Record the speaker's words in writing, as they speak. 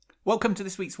Welcome to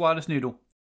this week's Wireless Noodle.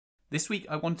 This week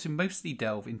I want to mostly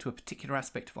delve into a particular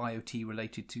aspect of IoT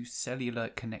related to cellular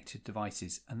connected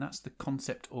devices, and that's the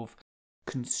concept of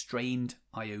constrained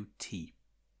IoT.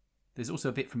 There's also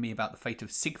a bit from me about the fate of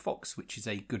Sigfox, which is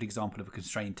a good example of a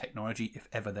constrained technology if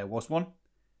ever there was one,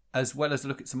 as well as a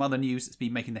look at some other news that's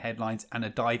been making the headlines and a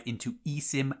dive into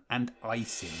eSIM and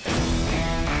iSIM.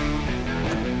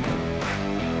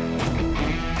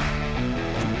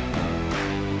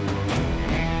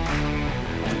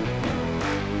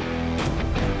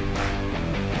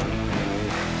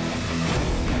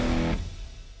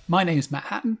 My name is Matt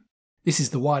Hatton. This is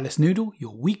the Wireless Noodle,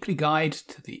 your weekly guide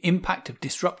to the impact of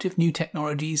disruptive new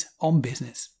technologies on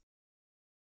business.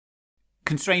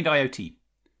 Constrained IoT.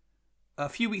 A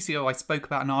few weeks ago I spoke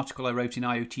about an article I wrote in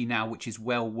IoT Now which is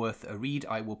well worth a read.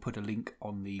 I will put a link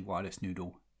on the Wireless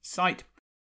Noodle site.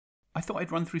 I thought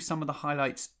I'd run through some of the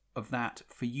highlights of that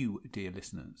for you, dear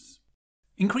listeners.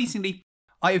 Increasingly,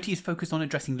 IoT is focused on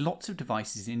addressing lots of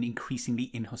devices in increasingly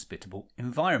inhospitable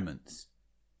environments.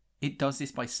 It does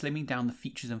this by slimming down the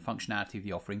features and functionality of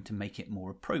the offering to make it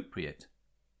more appropriate.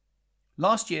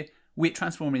 Last year, we at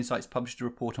Transform Insights published a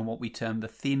report on what we termed the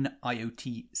thin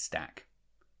IoT stack.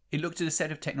 It looked at a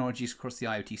set of technologies across the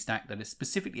IoT stack that are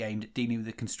specifically aimed at dealing with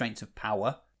the constraints of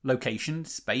power, location,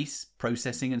 space,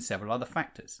 processing, and several other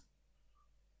factors.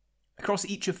 Across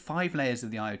each of 5 layers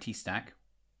of the IoT stack,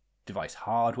 device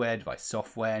hardware, device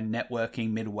software,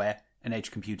 networking, middleware, and edge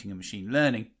computing and machine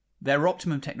learning, there are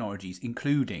optimum technologies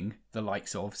including the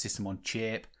likes of system on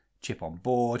chip, chip on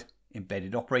board,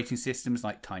 embedded operating systems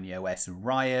like TinyOS and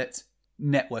Riot,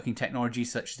 networking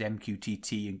technologies such as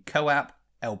MQTT and CoAP,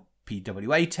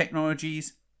 LPWA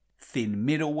technologies, thin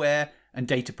middleware, and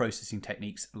data processing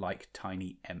techniques like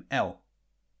TinyML.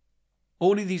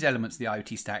 All of these elements of the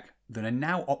IoT stack that are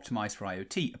now optimized for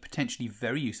IoT are potentially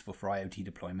very useful for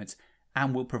IoT deployments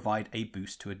and will provide a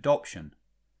boost to adoption.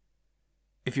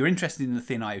 If you're interested in the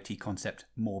thin IoT concept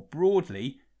more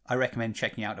broadly, I recommend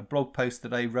checking out a blog post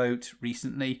that I wrote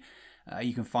recently.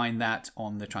 You can find that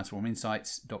on the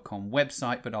transforminsights.com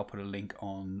website, but I'll put a link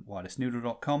on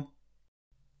wirelessnoodle.com.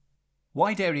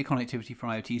 Wide area connectivity for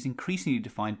IoT is increasingly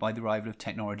defined by the arrival of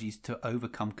technologies to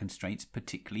overcome constraints,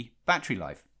 particularly battery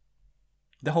life.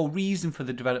 The whole reason for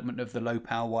the development of the low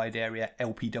power wide area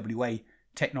LPWA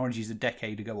technologies a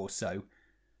decade ago or so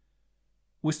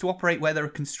was to operate where there are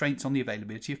constraints on the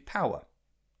availability of power.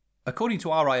 According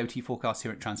to our IoT forecast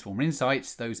here at Transform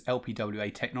Insights, those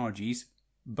LPWA technologies,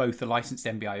 both the licensed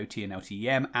NB-IoT and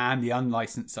LTE-M and the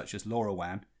unlicensed such as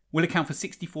LoRaWAN, will account for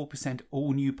 64%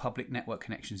 all new public network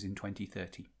connections in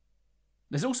 2030.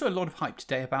 There's also a lot of hype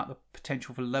today about the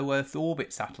potential for low Earth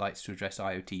orbit satellites to address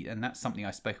IoT, and that's something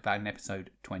I spoke about in episode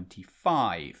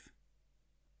 25.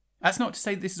 That's not to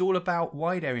say that this is all about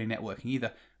wide area networking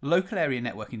either. Local area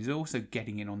networking is also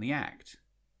getting in on the act.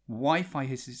 Wi-Fi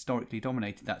has historically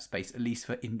dominated that space, at least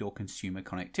for indoor consumer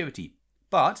connectivity.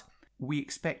 But we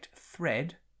expect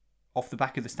Thread, off the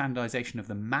back of the standardization of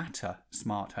the Matter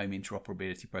smart home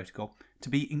interoperability protocol, to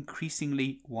be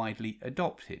increasingly widely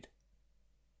adopted.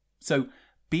 So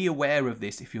be aware of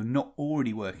this if you're not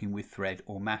already working with Thread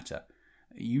or Matter.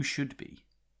 You should be.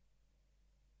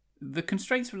 The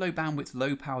constraints for low bandwidth,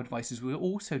 low power devices will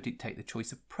also dictate the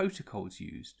choice of protocols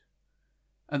used.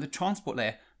 At the transport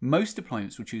layer, most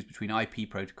deployments will choose between IP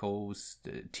protocols,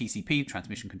 the TCP,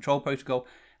 Transmission Control Protocol,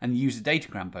 and the User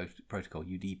Datagram Protocol,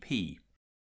 UDP.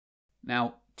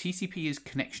 Now, TCP is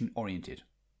connection oriented,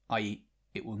 i.e.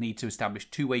 it will need to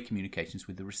establish two-way communications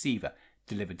with the receiver,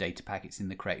 deliver data packets in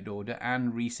the correct order,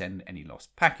 and resend any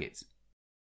lost packets.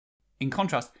 In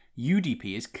contrast,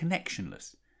 UDP is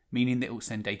connectionless, meaning that it will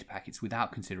send data packets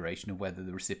without consideration of whether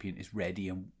the recipient is ready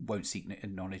and won't seek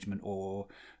acknowledgement or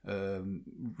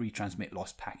retransmit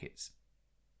lost packets.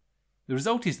 The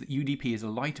result is that UDP is a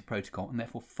lighter protocol and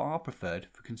therefore far preferred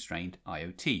for constrained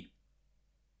IoT.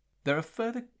 There are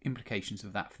further implications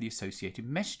of that for the associated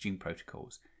messaging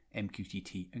protocols,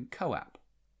 MQTT and CoAP.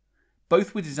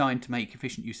 Both were designed to make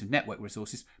efficient use of network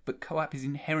resources, but CoAP is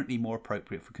inherently more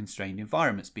appropriate for constrained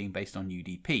environments, being based on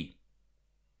UDP.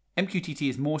 MQTT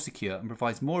is more secure and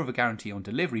provides more of a guarantee on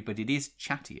delivery, but it is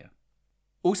chattier.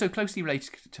 Also closely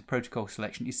related to protocol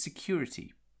selection is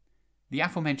security. The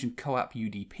aforementioned CoAP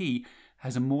UDP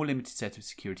has a more limited set of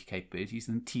security capabilities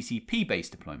than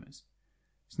TCP-based deployments.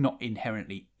 It's not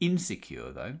inherently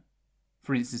insecure though.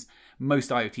 For instance, most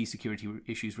IoT security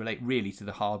issues relate really to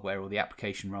the hardware or the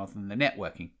application rather than the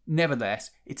networking.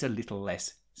 Nevertheless, it's a little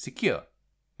less secure.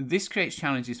 This creates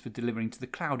challenges for delivering to the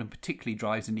cloud and particularly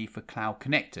drives a need for cloud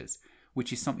connectors,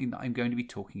 which is something that I'm going to be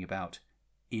talking about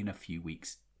in a few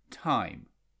weeks' time.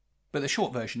 But the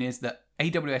short version is that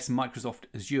AWS and Microsoft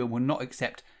Azure will not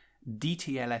accept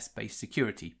DTLS-based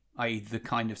security, i.e. the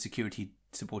kind of security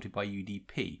supported by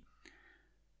UDP.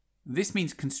 This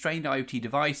means constrained IoT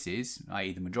devices,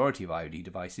 i.e. the majority of IoT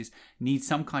devices, need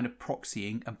some kind of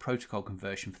proxying and protocol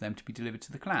conversion for them to be delivered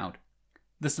to the cloud.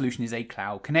 The solution is a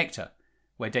cloud connector,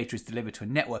 where data is delivered to a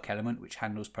network element which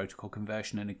handles protocol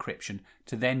conversion and encryption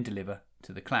to then deliver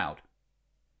to the cloud.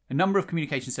 A number of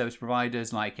communication service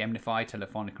providers like Emnify,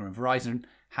 Telefonica and Verizon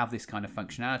have this kind of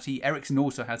functionality. Ericsson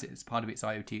also has it as part of its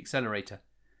IoT accelerator.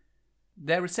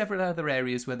 There are several other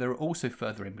areas where there are also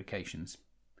further implications,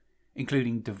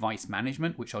 including device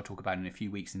management, which I'll talk about in a few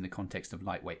weeks in the context of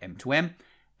lightweight M2M,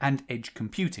 and edge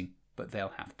computing, but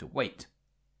they'll have to wait.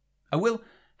 I will,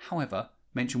 however,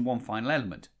 mention one final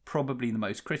element, probably the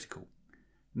most critical,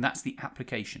 and that's the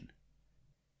application.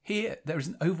 Here, there is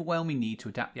an overwhelming need to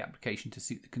adapt the application to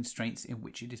suit the constraints in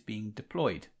which it is being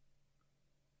deployed.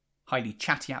 Highly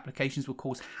chatty applications will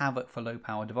cause havoc for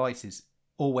low-power devices,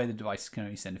 or where the devices can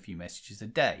only send a few messages a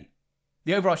day.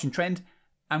 The overarching trend,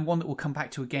 and one that we'll come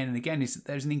back to again and again, is that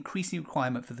there's an increasing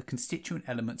requirement for the constituent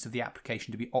elements of the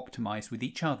application to be optimized with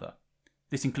each other.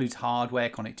 This includes hardware,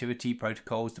 connectivity,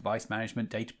 protocols, device management,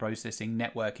 data processing,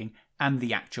 networking, and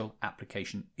the actual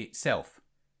application itself.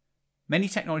 Many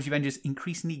technology vendors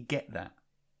increasingly get that.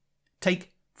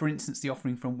 Take, for instance, the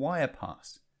offering from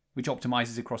Wirepass, which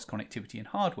optimizes across connectivity and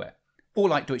hardware, or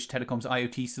like Deutsche Telekom's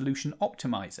IoT Solution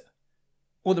Optimizer,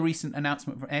 or the recent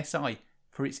announcement from SI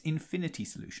for its Infinity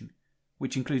solution,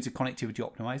 which includes a connectivity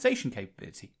optimization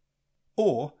capability,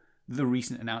 or the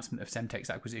recent announcement of Semtech's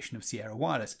acquisition of Sierra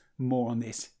Wireless. More on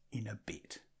this in a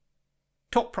bit.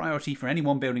 Top priority for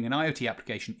anyone building an IoT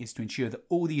application is to ensure that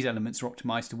all these elements are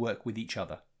optimized to work with each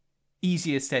other.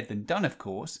 Easier said than done, of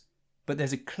course, but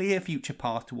there's a clear future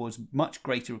path towards much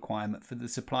greater requirement for the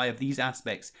supply of these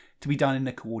aspects to be done in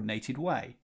a coordinated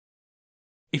way.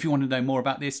 If you want to know more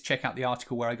about this, check out the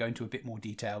article where I go into a bit more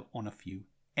detail on a few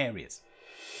areas.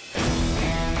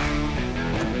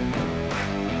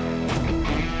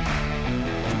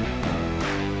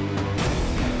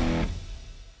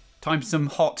 Time for some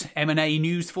hot M&A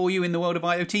news for you in the world of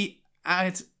IoT.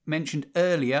 As mentioned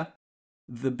earlier,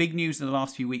 the big news in the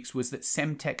last few weeks was that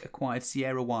Semtech acquired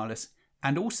Sierra Wireless,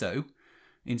 and also,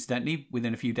 incidentally,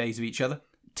 within a few days of each other,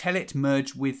 Telit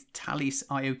merged with Thales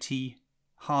IoT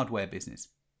hardware business.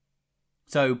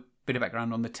 So, bit of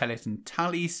background on the Telit and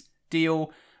Thales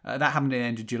deal. That happened at the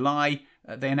end of July.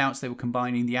 They announced they were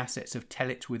combining the assets of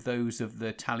Telit with those of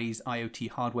the Thales IoT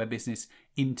hardware business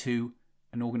into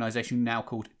an organisation now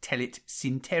called Telit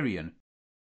Synterion.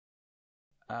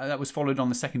 That was followed on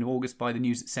the 2nd of August by the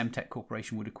news that Semtech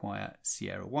Corporation would acquire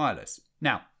Sierra Wireless.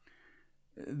 Now,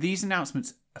 these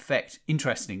announcements affect,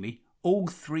 interestingly, all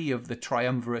three of the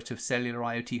triumvirate of cellular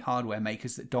IoT hardware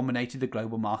makers that dominated the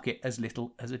global market as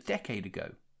little as a decade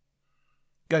ago.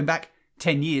 Going back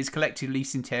 10 years, collectively,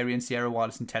 Synterion, Sierra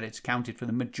Wireless and Telit accounted for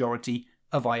the majority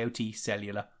of IoT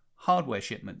cellular hardware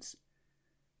shipments.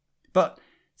 But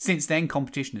since then,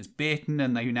 competition has bitten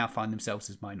and they now find themselves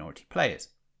as minority players.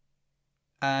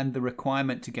 And the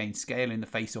requirement to gain scale in the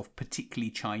face of particularly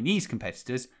Chinese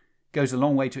competitors goes a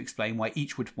long way to explain why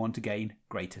each would want to gain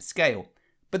greater scale.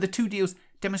 But the two deals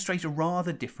demonstrate a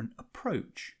rather different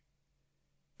approach.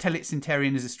 Telit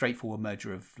Synterion is a straightforward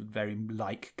merger of very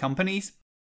like companies.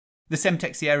 The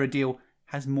Semtech Sierra deal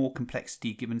has more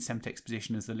complexity given Semtech's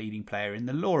position as the leading player in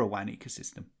the LoRaWAN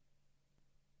ecosystem.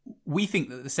 We think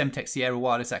that the Semtech Sierra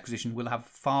Wireless acquisition will have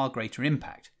far greater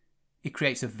impact. It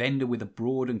creates a vendor with a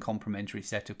broad and complementary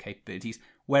set of capabilities,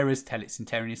 whereas Telit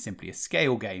Synterion is simply a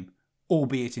scale game,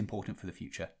 albeit important for the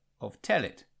future of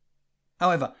Telit.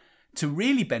 However, to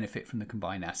really benefit from the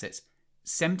combined assets,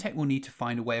 Semtech will need to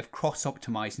find a way of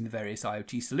cross-optimizing the various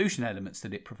IoT solution elements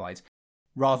that it provides,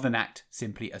 rather than act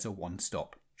simply as a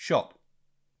one-stop shop.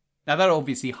 Now that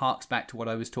obviously harks back to what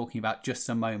I was talking about just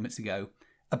some moments ago,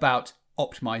 about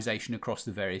optimization across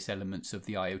the various elements of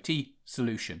the IoT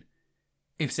solution.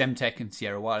 If Semtech and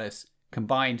Sierra Wireless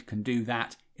combined can do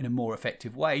that in a more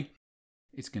effective way,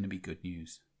 it's going to be good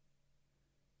news.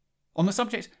 On the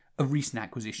subject of recent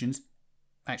acquisitions,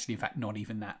 actually in fact not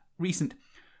even that recent,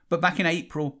 but back in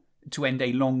April, to end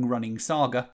a long-running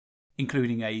saga,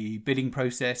 including a bidding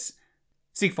process,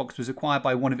 Sigfox was acquired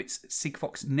by one of its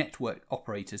Sigfox network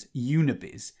operators,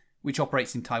 Unibiz, which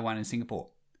operates in Taiwan and Singapore.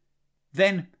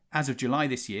 Then, as of July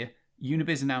this year,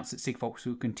 Unibiz announced that Sigfox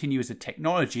will continue as a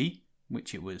technology,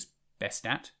 which it was best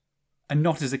at, and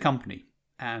not as a company.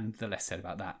 And the less said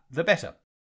about that, the better.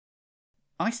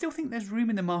 I still think there's room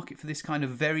in the market for this kind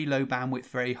of very low bandwidth,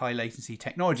 very high latency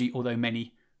technology, although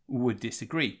many would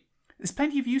disagree. There's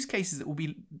plenty of use cases that will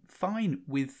be fine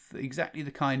with exactly the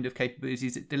kind of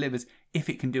capabilities it delivers if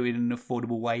it can do it in an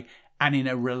affordable way and in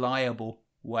a reliable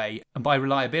way. And by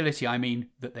reliability, I mean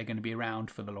that they're going to be around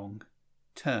for the long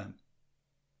term.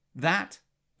 That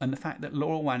and the fact that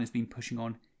LoRaWAN has been pushing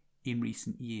on in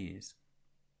recent years.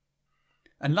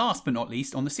 And last but not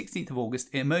least, on the 16th of August,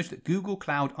 it emerged that Google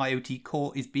Cloud IoT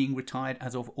Core is being retired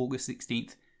as of August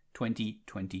 16th,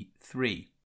 2023.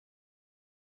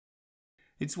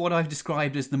 It's what I've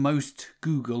described as the most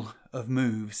Google of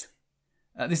moves.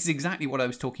 This is exactly what I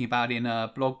was talking about in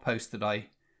a blog post that I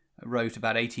wrote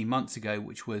about 18 months ago,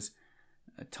 which was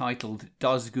titled,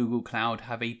 "Does Google Cloud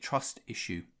Have a Trust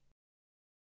Issue?"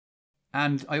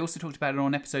 And I also talked about it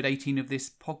on episode 18 of this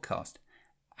podcast.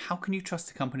 How can you trust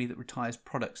a company that retires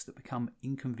products that become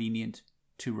inconvenient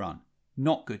to run?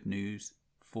 Not good news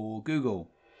for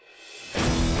Google.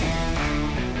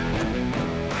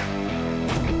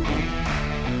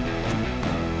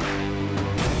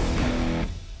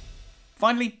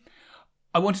 Finally,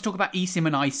 I want to talk about eSIM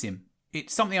and iSIM.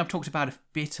 It's something I've talked about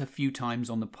a few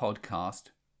times on the podcast,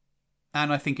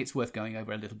 and I think it's worth going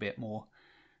over a little bit more.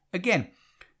 Again,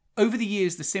 over the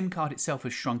years, the SIM card itself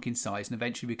has shrunk in size and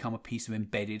eventually become a piece of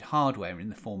embedded hardware in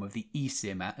the form of the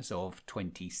eSIM as of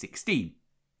 2016.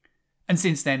 And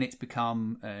since then, it's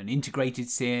become an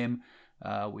integrated SIM,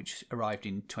 which arrived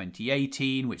in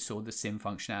 2018, which saw the SIM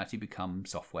functionality become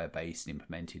software-based,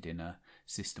 implemented in a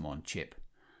system-on-chip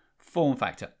form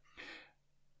factor.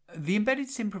 The embedded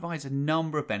SIM provides a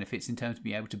number of benefits in terms of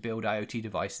being able to build IoT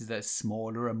devices that are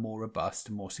smaller and more robust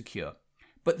and more secure.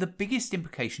 But the biggest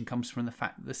implication comes from the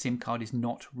fact that the SIM card is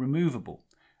not removable.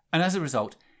 And as a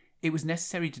result, it was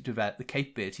necessary to develop the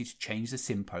capability to change the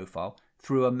SIM profile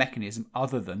through a mechanism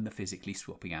other than the physically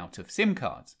swapping out of SIM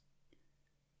cards.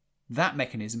 That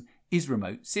mechanism is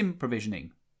remote SIM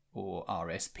provisioning, or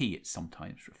RSP it's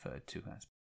sometimes referred to as.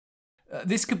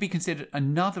 This could be considered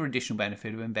another additional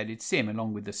benefit of embedded SIM,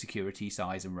 along with the security,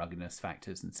 size and ruggedness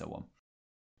factors and so on.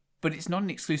 But it's not an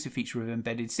exclusive feature of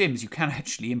embedded SIMs. You can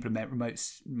actually implement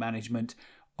remote management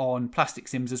on plastic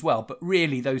SIMs as well, but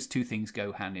really those two things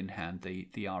go hand in hand, the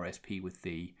RSP with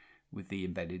the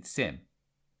embedded SIM.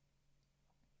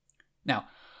 Now,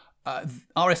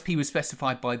 RSP was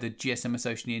specified by the GSM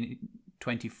Association in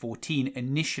 2014,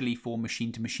 initially for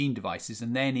machine-to-machine devices,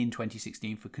 and then in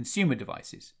 2016 for consumer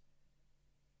devices.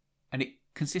 And it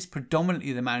consists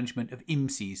predominantly of the management of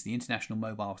IMSIs, the International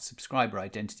Mobile Subscriber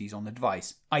Identities, on the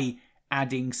device, i.e.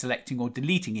 adding, selecting or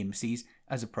deleting IMSIs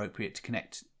as appropriate to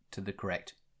connect to the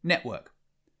correct network.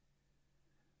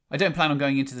 I don't plan on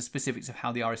going into the specifics of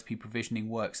how the RSP provisioning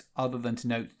works, other than to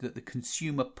note that the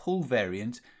consumer pull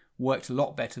variant worked a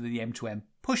lot better than the M2M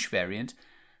push variant,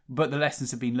 but the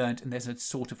lessons have been learnt and there's a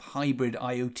sort of hybrid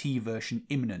IoT version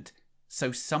imminent,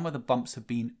 so some of the bumps have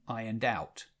been ironed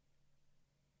out.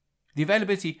 The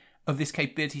availability of this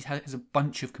capability has a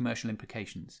bunch of commercial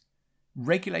implications.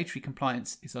 Regulatory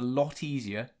compliance is a lot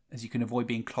easier, as you can avoid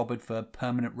being clobbered for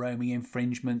permanent roaming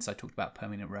infringements. I talked about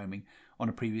permanent roaming on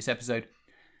a previous episode.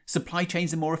 Supply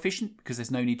chains are more efficient because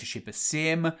there's no need to ship a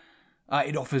SIM.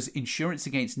 It offers insurance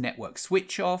against network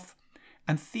switch off.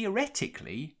 And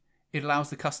theoretically, it allows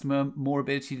the customer more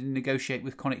ability to negotiate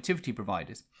with connectivity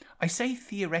providers. I say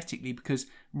theoretically because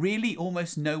really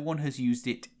almost no one has used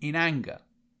it in anger.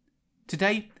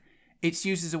 Today, it's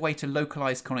used as a way to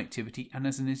localize connectivity and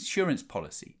as an insurance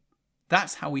policy.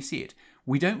 That's how we see it.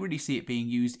 We don't really see it being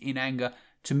used in anger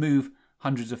to move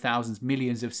hundreds of thousands,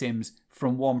 millions of SIMs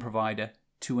from one provider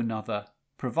to another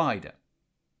provider.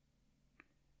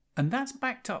 And that's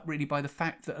backed up really by the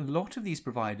fact that a lot of these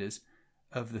providers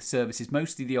of the services,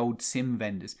 mostly the old SIM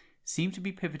vendors, seem to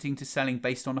be pivoting to selling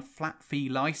based on a flat fee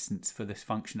license for this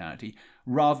functionality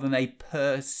rather than a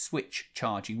per switch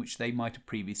charging, which they might have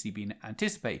previously been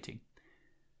anticipating.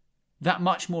 That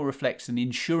much more reflects an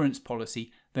insurance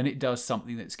policy than it does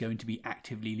something that's going to be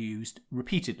actively used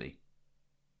repeatedly.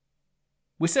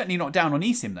 We're certainly not down on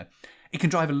eSIM though. It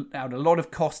can drive out a lot of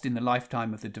cost in the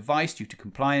lifetime of the device due to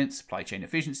compliance, supply chain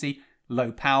efficiency,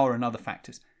 low power and other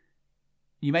factors.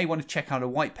 You may want to check out a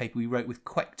white paper we wrote with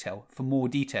Quectel for more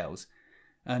details,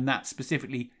 and that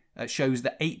specifically shows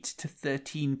that 8 to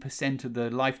 13% of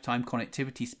the lifetime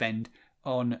connectivity spend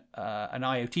on an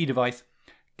IoT device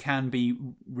can be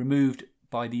removed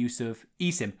by the use of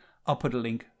eSIM. I'll put a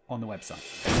link on the website.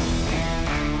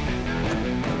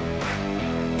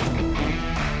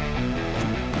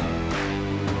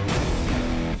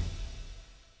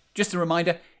 Just a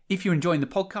reminder, if you're enjoying the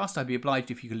podcast, I'd be obliged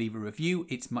if you could leave a review.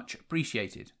 It's much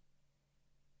appreciated.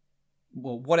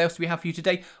 Well, what else do we have for you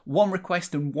today? One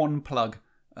request and one plug.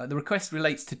 The request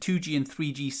relates to 2G and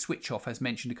 3G switch off, as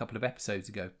mentioned a couple of episodes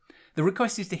ago. The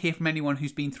request is to hear from anyone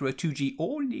who's been through a 2G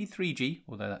or indeed 3G,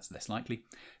 although that's less likely,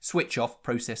 switch-off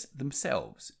process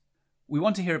themselves. We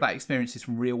want to hear about experiences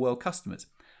from real-world customers.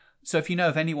 So if you know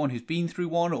of anyone who's been through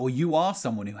one, or you are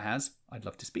someone who has, I'd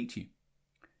love to speak to you.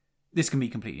 This can be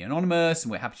completely anonymous,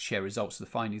 and we're happy to share results of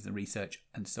the findings and research,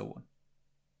 and so on.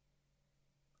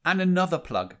 And another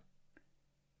plug.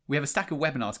 We have a stack of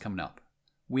webinars coming up.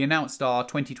 We announced our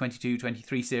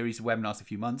 2022-23 series of webinars a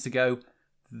few months ago.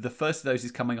 The first of those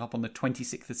is coming up on the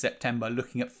 26th of September,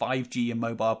 looking at 5G and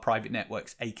mobile private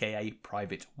networks, aka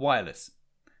private wireless.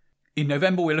 In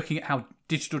November, we're looking at how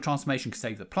digital transformation can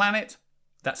save the planet.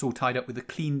 That's all tied up with the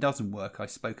Clean Dozen work I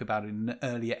spoke about in an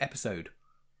earlier episode.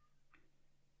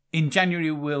 In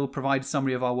January, we'll provide a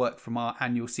summary of our work from our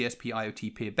annual CSP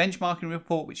IoT peer benchmarking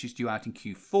report, which is due out in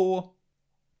Q4.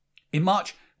 In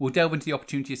March, we'll delve into the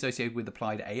opportunity associated with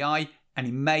applied AI, and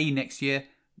in May next year,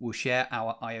 we'll share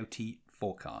our IoT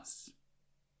forecasts.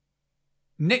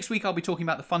 Next week, I'll be talking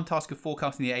about the fun task of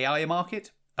forecasting the AI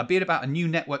market, a bit about a new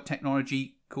network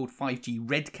technology called 5G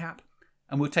RedCap,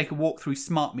 and we'll take a walk through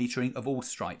smart metering of all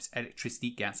stripes, electricity,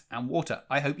 gas and water.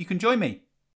 I hope you can join me.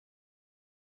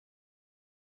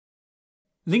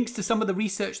 Links to some of the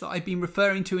research that I've been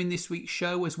referring to in this week's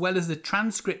show, as well as the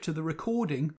transcript of the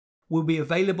recording, will be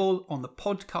available on the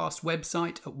podcast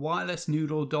website at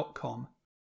wirelessnoodle.com.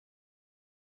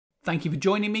 Thank you for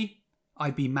joining me.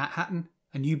 I've been Matt Hatton,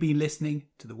 and you've been listening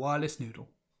to The Wireless Noodle.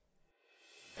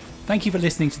 Thank you for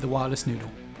listening to The Wireless Noodle.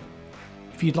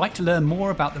 If you'd like to learn more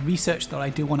about the research that I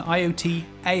do on IoT,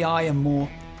 AI and more,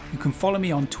 you can follow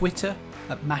me on Twitter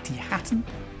at Matty Hatton,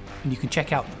 and you can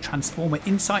check out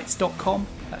transformerinsights.com,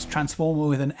 that's transformer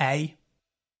with an A,